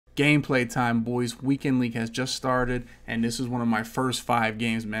Gameplay time, boys. Weekend League has just started, and this is one of my first 5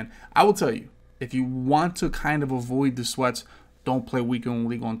 games, man. I will tell you, if you want to kind of avoid the sweats, don't play Weekend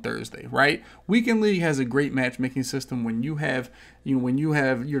League on Thursday, right? Weekend League has a great matchmaking system. When you have, you're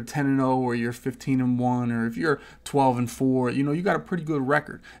 10-0 or you're 15-1, or if you're 12-4, you got a pretty good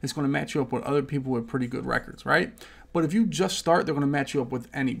record. It's going to match you up with other people with pretty good records, right? But if you just start, they're going to match you up with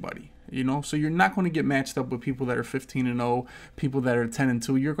anybody, So you're not going to get matched up with people that are 15-0, people that are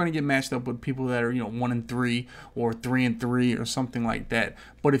 10-2. You're going to get matched up with people that are, 1-3 or 3-3 or something like that.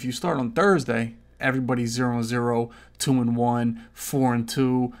 But if you start on Thursday, everybody's 0-0, 2-1,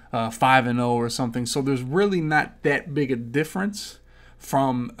 4-2, 5-0 or something. So there's really not that big a difference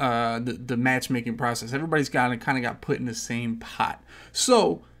from the matchmaking process. Everybody's kind of got put in the same pot.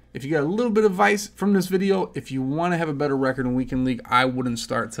 So if you got a little bit of advice from this video, if you want to have a better record in Weekend League, I wouldn't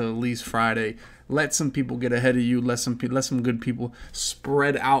start till at least Friday. Let some people get ahead of you. Let some good people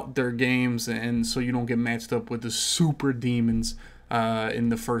spread out their games, and so you don't get matched up with the super demons in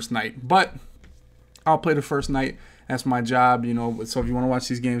the first night. But I'll play the first night. That's my job, So if you want to watch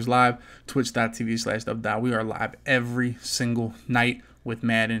these games live, twitch.tv/dubby. We are live every single night with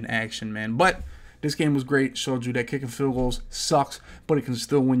Madden action, man. But this game was great. Showed you that kicking field goals sucks, but it can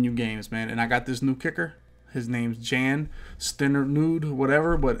still win you games, man. And I got this new kicker. His name's Jan Stinner,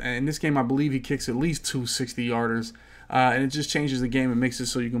 whatever. But in this game, I believe he kicks at least 2 60-yarders. And it just changes the game. It makes it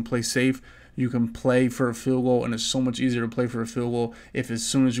so you can play safe. You can play for a field goal, and it's so much easier to play for a field goal if as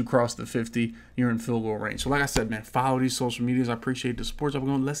soon as you cross the 50, you're in field goal range. So like I said, man, follow these social medias. I appreciate the support.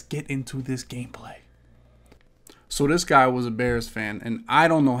 Let's get into this gameplay. So this guy was a Bears fan, and I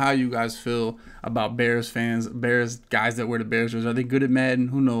don't know how you guys feel about Bears fans, Bears guys that wear the Bears jerseys. Are they good at Madden?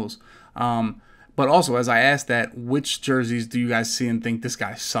 Who knows? But also, as I asked that, which jerseys do you guys see and think this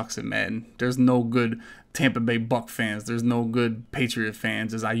guy sucks at Madden? There's no good Tampa Bay Buck fans. There's no good Patriot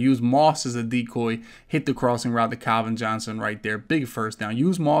fans. As I use Moss as a decoy, hit the crossing route to Calvin Johnson right there. Big first down.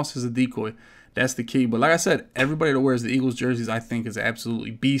 Use Moss as a decoy. That's the key. But like I said, everybody that wears the Eagles jerseys, I think, is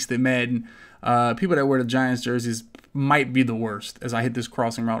absolutely beast at Madden. People that wear the Giants jerseys might be the worst. As I hit this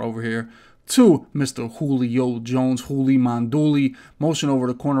crossing route over here to Mr. Julio Jones, Juli Manduli. Motion over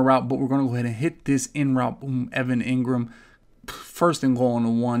the corner route, but we're going to go ahead and hit this in route. Boom, Evan Ingram. First and goal on the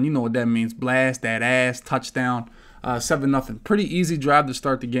 1. You know what that means. Blast that ass. Touchdown. 7-0. Pretty easy drive to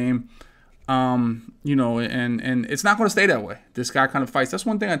start the game. And it's not going to stay that way. This guy kind of fights. That's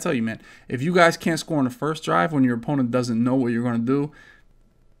one thing I tell you, man. If you guys can't score on the first drive when your opponent doesn't know what you're going to do,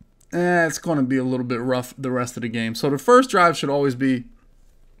 it's going to be a little bit rough the rest of the game. So the first drive should always be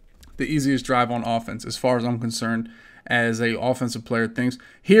the easiest drive on offense, as far as I'm concerned, as a offensive player thinks.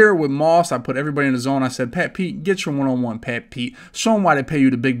 Here with Moss, I put everybody in the zone. I said, Pat Pete, get your one-on-one, Pat Pete. Show them why they pay you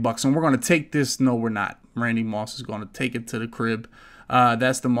the big bucks. And we're going to take this. No, we're not. Randy Moss is going to take it to the crib.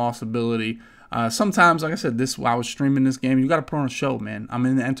 That's the Moss ability. Sometimes, like I said, I was streaming this game. You got to put on a show, man. I'm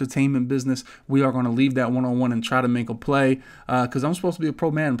in the entertainment business. We are going to leave that one-on-one and try to make a play because I'm supposed to be a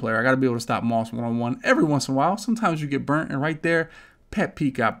pro Madden player. I got to be able to stop Moss one-on-one every once in a while. Sometimes you get burnt, and right there, Pat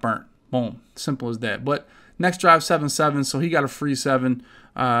Pete got burnt. Boom. Simple as that. But next drive, 7-7, so he got a free 7.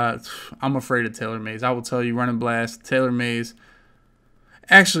 I'm afraid of Taylor Mays. I will tell you, running blast, Taylor Mays.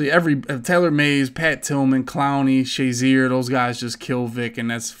 Actually, Taylor Mays, Pat Tillman, Clowney, Shazier, those guys just kill Vic, and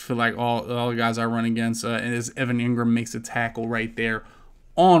that's for like all the guys I run against. And as Evan Ingram makes a tackle right there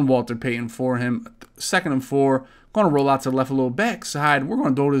on Walter Payton for him. 2nd and 4. Going to roll out to the left a little backside. We're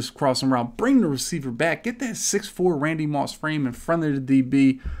going to throw this crossing route. Bring the receiver back. Get that 6'4" Randy Moss frame in front of the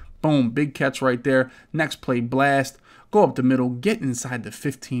DB. Boom, big catch right there. Next play, blast. Go up the middle, get inside the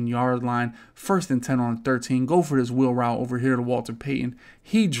 15-yard line. 1st and 10 on 13. Go for this wheel route over here to Walter Payton.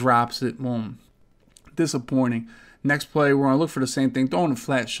 He drops it. Boom. Disappointing. Next play, we're going to look for the same thing. Throwing the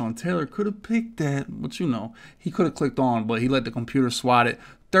flat. Sean Taylor could have picked that, but he could have clicked on, but he let the computer swat it.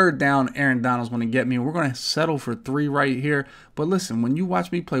 3rd down, Aaron Donald's going to get me. We're going to settle for 3 right here. But listen, when you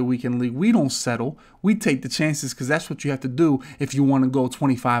watch me play Weekend League, we don't settle. We take the chances because that's what you have to do if you want to go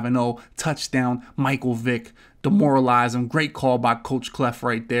 25-0, touchdown, Michael Vick, demoralize him. Great call by Coach Clef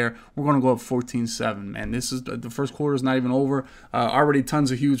right there. We're going to go up 14-7, man. This is the first quarter is not even over. Already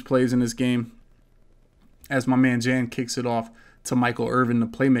tons of huge plays in this game as my man Jan kicks it off to Michael Irvin, the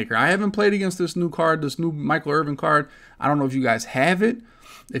playmaker. I haven't played against this new Michael Irvin card. I don't know if you guys have it.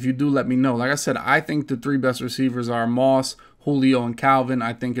 If you do, let me know. Like I said, I think the 3 best receivers are Moss, Julio, and Calvin.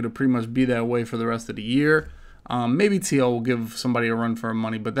 I think it'll pretty much be that way for the rest of the year. Maybe TL will give somebody a run for her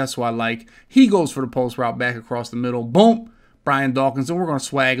money, but that's what I like. He goes for the post route back across the middle. Boom. Brian Dawkins, and we're going to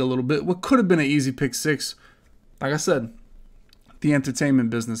swag a little bit. What could have been an easy pick 6. Like I said, the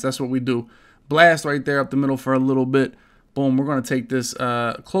entertainment business. That's what we do. Blast right there up the middle for a little bit. Boom, we're going to take this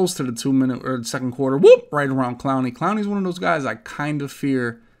close to the 2-minute or second quarter. Whoop, right around Clowney. Clowney's one of those guys I kind of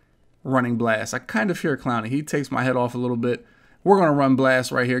fear running blast. I kind of fear Clowney. He takes my head off a little bit. We're going to run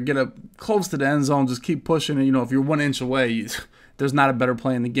blast right here. Get up close to the end zone. Just keep pushing. And, you know, if you're 1 inch away, there's not a better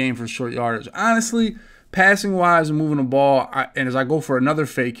play in the game for short yardage. Honestly, passing-wise and moving the ball, and as I go for another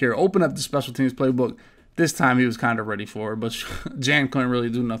fake here, open up the special teams playbook. This time he was kind of ready for it, but Jan couldn't really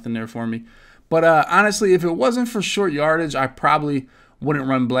do nothing there for me. But honestly, if it wasn't for short yardage, I probably wouldn't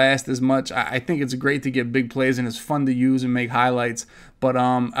run blast as much. I think it's great to get big plays, and it's fun to use and make highlights. But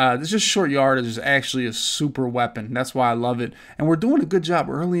it's just short yardage is actually a super weapon. That's why I love it. And we're doing a good job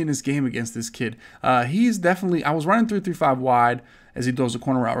early in this game against this kid. He's definitely – I was running 3-3-5 wide as he throws the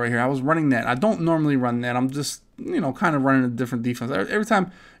corner route right here. I was running that. I don't normally run that. I'm just – you know, kind of running a different defense. Every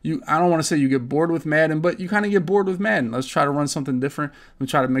time I don't want to say you get bored with Madden, but you kind of get bored with Madden. Let's try to run something different. Let me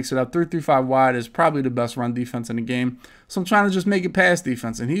try to mix it up. 3-3-5 wide is probably the best run defense in the game. So I'm trying to just make it pass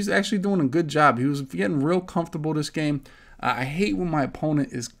defense, and he's actually doing a good job. He was getting real comfortable this game. I hate when my opponent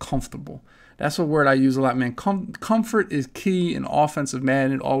is comfortable. That's a word I use a lot, man. Comfort is key in offensive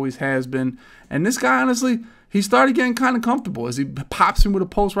Madden. It always has been. And this guy, honestly, he started getting kind of comfortable as he pops him with a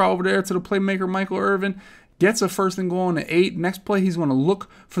post route over there to the playmaker, Michael Irvin. Gets a first and goal on the 8. Next play, he's going to look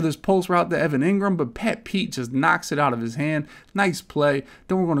for this post route to Evan Ingram, but Pat Pete just knocks it out of his hand. Nice play.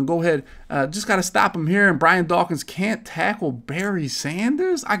 Then we're going to go ahead. Just got to stop him here, and Brian Dawkins can't tackle Barry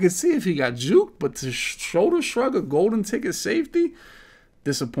Sanders. I could see if he got juked, but to shoulder shrug a golden ticket safety,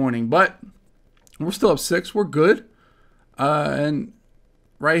 disappointing. But we're still up 6. We're good. And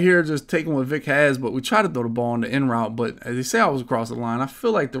right here, just taking what Vic has, but we try to throw the ball on the in route. But as they say, I was across the line. I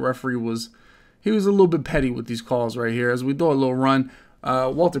feel like the referee was... He was a little bit petty with these calls right here. As we do a little run,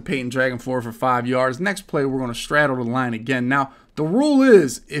 Walter Payton dragging forward for 5 yards. Next play, we're going to straddle the line again. Now, the rule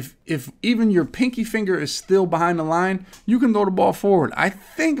is if even your pinky finger is still behind the line, you can throw the ball forward. I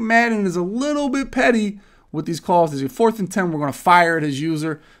think Madden is a little bit petty with these calls. There's a 4th and 10. We're going to fire at his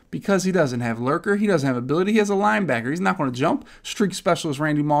user because he doesn't have lurker. He doesn't have ability. He has a linebacker. He's not going to jump. Streak specialist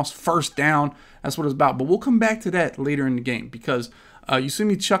Randy Moss, first down. That's what it's about. But we'll come back to that later in the game because you see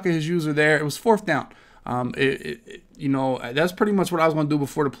me chuck at his user there. It was 4th down. You know, that's pretty much what I was going to do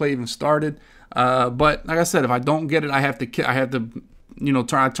before the play even started. But like I said, if I don't get it, I have to, you know,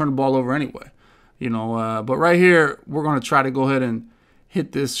 turn the ball over anyway. You know, but right here, we're going to try to go ahead and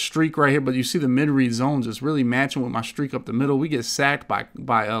hit this streak right here. But you see the mid-read zone just really matching with my streak up the middle. We get sacked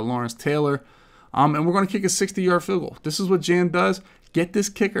by Lawrence Taylor. And we're going to kick a 60-yard field goal. This is what Jan does. Get this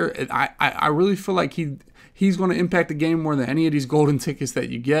kicker. I really feel like he's going to impact the game more than any of these golden tickets that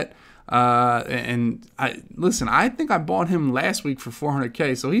you get. Listen, I think I bought him last week for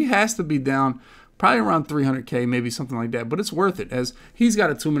 $400K, so he has to be down probably around $300K, maybe something like that. But it's worth it as he's got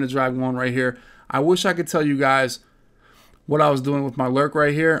a 2-minute drive going right here. I wish I could tell you guys what I was doing with my lurk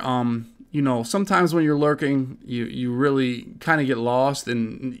right here. You know, sometimes when you're lurking, you really kind of get lost,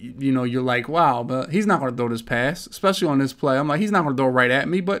 and you know you're like, wow, but he's not going to throw this pass, especially on this play. I'm like, he's not going to throw right at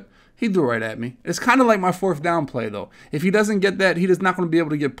me, but he threw right at me. It's kind of like my 4th down play, though. If he doesn't get that, he is not going to be able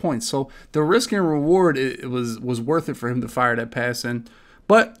to get points. So the risk and reward, it was worth it for him to fire that pass in.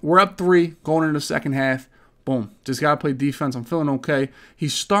 But we're up 3 going into the second half. Boom. Just got to play defense. I'm feeling okay.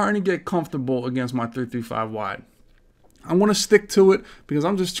 He's starting to get comfortable against my 3-3-5 wide. I want to stick to it because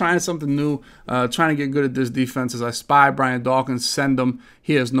I'm just trying something new, trying to get good at this defense. As I spy Brian Dawkins, send him.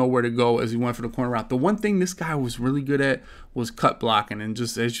 He has nowhere to go as he went for the corner route. The one thing this guy was really good at was cut blocking. And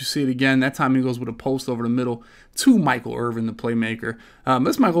just as you see it again, that time he goes with a post over the middle to Michael Irvin, the playmaker.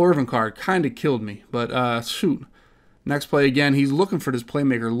 This Michael Irvin card kind of killed me, but shoot. Next play again, he's looking for this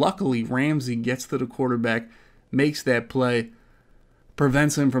playmaker. Luckily, Ramsey gets to the quarterback, makes that play.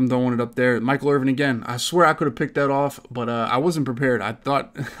 Prevents him from throwing it up there. Michael Irvin again. I swear I could have picked that off, but I wasn't prepared. I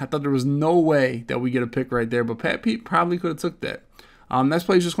thought there was no way that we get a pick right there, but Pat Pete probably could have took that. Next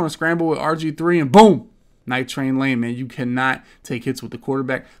play is just going to scramble with RG3 and boom, Night Train Lane, man. You cannot take hits with the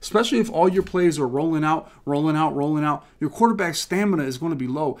quarterback, especially if all your plays are rolling out. Your quarterback's stamina is going to be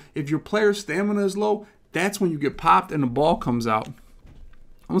low. If your player's stamina is low, that's when you get popped and the ball comes out.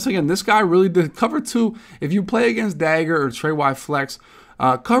 Once again, this guy really did cover 2. If you play against Dagger or Trey Y Flex,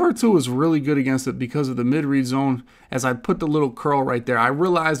 cover 2 is really good against it because of the mid-read zone. As I put the little curl right there, I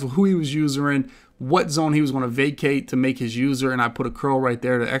realized who he was using, what zone he was going to vacate to make his user, and I put a curl right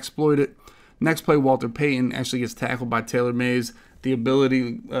there to exploit it. Next play, Walter Payton actually gets tackled by Taylor Mays. The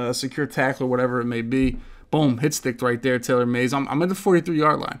ability, secure tackle, whatever it may be. Boom, hit stick right there, Taylor Mays. I'm at the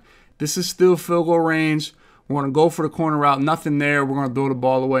 43-yard line. This is still field goal range. We're going to go for the corner route. Nothing there. We're going to throw the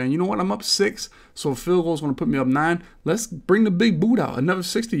ball away. And you know what? I'm up 6, so a field goal is going to put me up 9. Let's bring the big boot out, another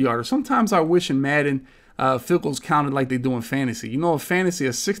 60-yarder. Sometimes I wish in Madden field goals counted like they do in fantasy. You know, in fantasy,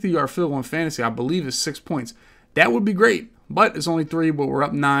 a 60-yard field goal in fantasy, I believe, is 6 points. That would be great, but it's only 3, but we're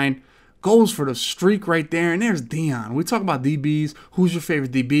up 9. Goes for the streak right there, and there's Dion. We talk about DBs. Who's your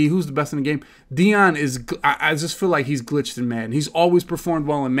favorite DB? Who's the best in the game? Dion is, I just feel like he's glitched in Madden. He's always performed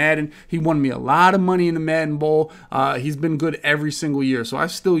well in Madden. He won me a lot of money in the Madden Bowl. He's been good every single year, so I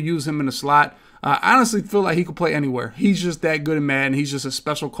still use him in the slot. I honestly feel like he could play anywhere. He's just that good in Madden. He's just a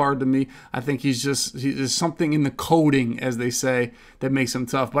special card to me. I think there's something in the coding, as they say, that makes him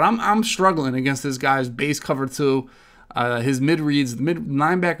tough. But I'm struggling against this guy's base cover 2. His mid-reads, the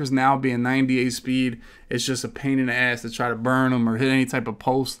linebackers now being 98 speed, it's just a pain in the ass to try to burn them or hit any type of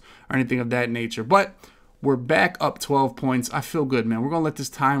post or anything of that nature. But we're back up 12 points. I feel good, man. We're going to let this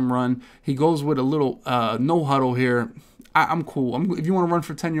time run. He goes with a little no huddle here. I'm cool. If you want to run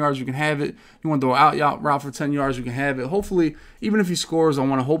for 10 yards, you can have it. You want to throw an out route for 10 yards, you can have it. Hopefully, even if he scores, I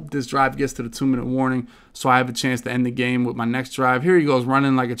want to hope this drive gets to the 2-minute warning so I have a chance to end the game with my next drive. Here he goes,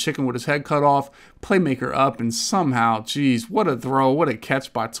 running like a chicken with his head cut off. Playmaker up, and somehow, geez, what a throw. What a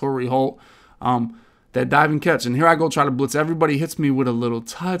catch by Torrey Holt. That diving catch. And here I go try to blitz. Everybody hits me with a little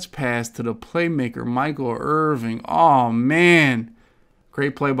touch pass to the playmaker, Michael Irvin. Oh, man.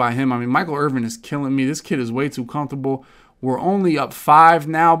 Great play by him. I mean, Michael Irvin is killing me. This kid is way too comfortable. We're only up 5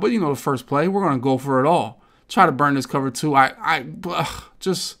 now, but you know the first play, we're going to go for it all. Try to burn this cover 2.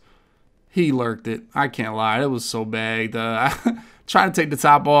 He lurked it. I can't lie. It was so bad. Try to take the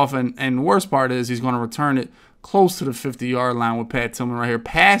top off, and the worst part is he's going to return it close to the 50-yard line with Pat Tillman right here,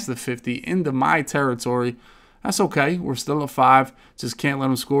 past the 50, into my territory. That's okay. We're still at 5. Just can't let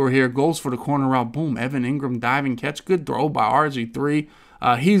him score here. Goes for the corner route. Boom. Evan Ingram diving catch. Good throw by RG3.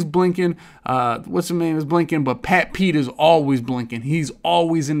 He's blinking. What's his name is blinking, but Pat Pete is always blinking. He's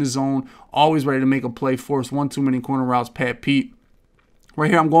always in the zone, always ready to make a play. Force one too many corner routes. Pat Pete. Right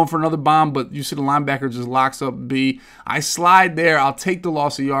here, I'm going for another bomb, but you see the linebacker just locks up B. I slide there. I'll take the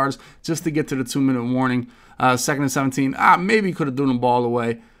loss of yards just to get to the 2-minute warning. 2nd and 17. Maybe could have thrown the ball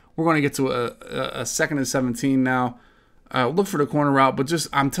away. We're going to get to a 2nd and 17 now. Look for the corner route, but just,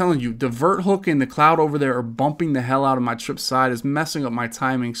 I'm telling you, the vert hook and the cloud over there are bumping the hell out of my trip side. It's messing up my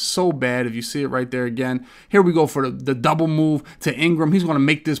timing so bad. If you see it right there again. Here we go for the double move to Ingram. He's going to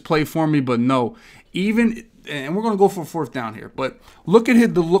make this play for me, but no. And we're going to go for 4th down here. But look at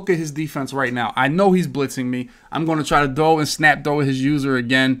his defense right now. I know he's blitzing me. I'm going to try to throw and snap throw his user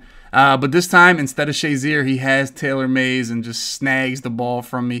again. But this time, instead of Shazier, he has Taylor Mays and just snags the ball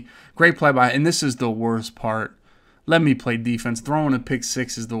from me. Great play by him. And this is the worst part. Let me play defense. Throwing a pick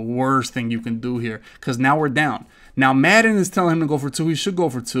 6 is the worst thing you can do here because now we're down. Now Madden is telling him to go for 2. He should go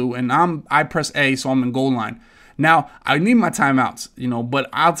for 2, and I press A, so I'm in goal line. Now, I need my timeouts, but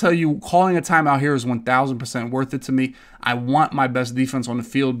I'll tell you, calling a timeout here is 1,000% worth it to me. I want my best defense on the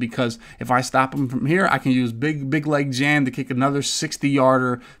field because if I stop him from here, I can use big leg Jan to kick another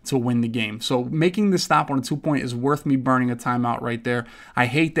 60-yarder to win the game. So making the stop on a 2-point is worth me burning a timeout right there. I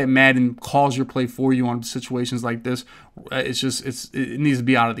hate that Madden calls your play for you on situations like this. It needs to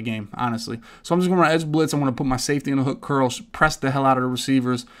be out of the game, honestly. So I'm just going to edge blitz. I'm going to put my safety in a hook curl, press the hell out of the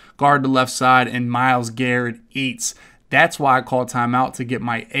receivers, guard the left side, and Myles Garrett eats. That's why I call timeout, to get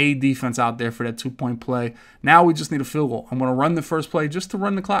my A defense out there for that 2-point play. Now we just need a field goal. I'm going to run the first play just to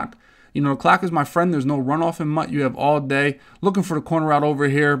run the clock. The clock is my friend. There's no runoff in MUT. You have all day. Looking for the corner route over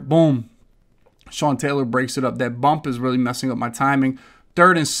here. Boom. Sean Taylor breaks it up. That bump is really messing up my timing.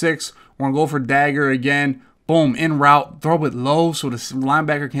 3rd and 6. We're going to go for dagger again. Boom, in route, throw it low so the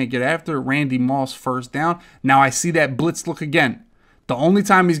linebacker can't get after it. Randy Moss 1st down. Now I see that blitz look again. The only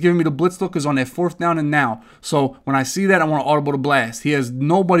time he's giving me the blitz look is on that 4th down and now. So when I see that, I want to audible the blast. He has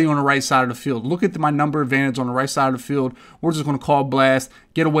nobody on the right side of the field. Look at my number advantage on the right side of the field. We're just going to call blast,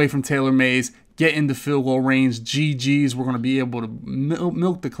 get away from Taylor Mays, get into field goal range. GG's. We're going to be able to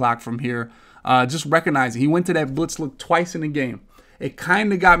milk the clock from here. Just recognizing he went to that blitz look twice in the game. It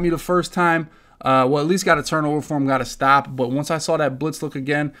kind of got me the first time. Well, at least got a turnover for him, got a stop. But once I saw that blitz look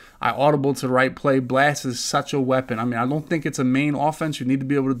again, I audible to the right play. Blast is such a weapon. I mean, I don't think it's a main offense. You need to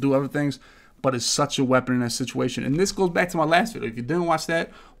be able to do other things, but it's such a weapon in that situation. And this goes back to my last video. If you didn't watch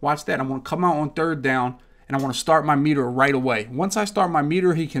that, watch that. I'm going to come out on 3rd down, and I want to start my meter right away. Once I start my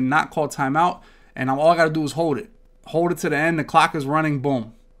meter, he cannot call timeout, and all I got to do is hold it. Hold it to the end. The clock is running.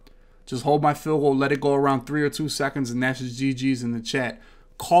 Boom. Just hold my field goal, let it go around 3 or 2 seconds, and that's just GG's in the chat.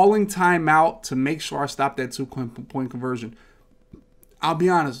 Calling timeout to make sure I stop that 2-point conversion. I'll be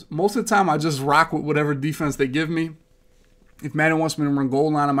honest, most of the time I just rock with whatever defense they give me. If Madden wants me to run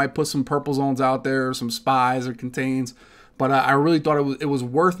goal line, I might put some purple zones out there, or some spies or contains. But I really thought it was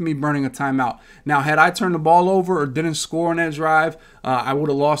worth me burning a timeout. Now, had I turned the ball over or didn't score on that drive, I would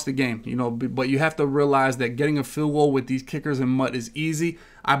have lost the game. You know, but you have to realize that getting a field goal with these kickers and Mutt is easy.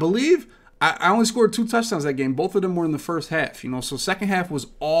 I believe I only scored 2 touchdowns that game. Both of them were in the first half. You know, so second half was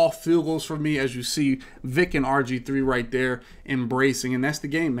all field goals for me, as you see Vic and RG3 right there embracing. And that's the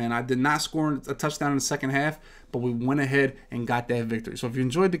game, man. I did not score a touchdown in the second half, but we went ahead and got that victory. So if you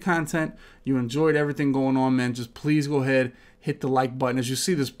enjoyed the content, you enjoyed everything going on, man, just please go ahead, hit the like button. As you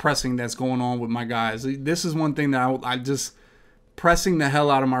see this pressing that's going on with my guys, this is one thing that I just pressing the hell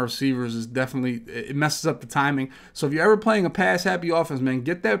out of my receivers is definitely, it messes up the timing. So if you're ever playing a pass-happy offense, man,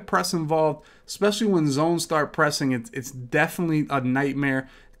 get that press involved, especially when zones start pressing. It's definitely a nightmare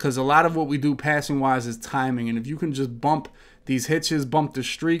because a lot of what we do passing-wise is timing. And if you can just bump these hitches, bump the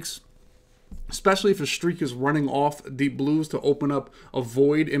streaks, especially if a streak is running off deep blues to open up a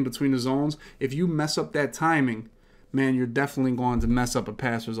void in between the zones, if you mess up that timing, man, you're definitely going to mess up a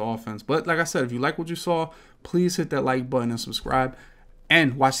passer's offense. But like I said, if you like what you saw, please hit that like button and subscribe.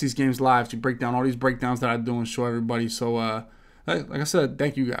 And watch these games live to break down all these breakdowns that I do and show everybody. So, like I said,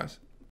 thank you guys.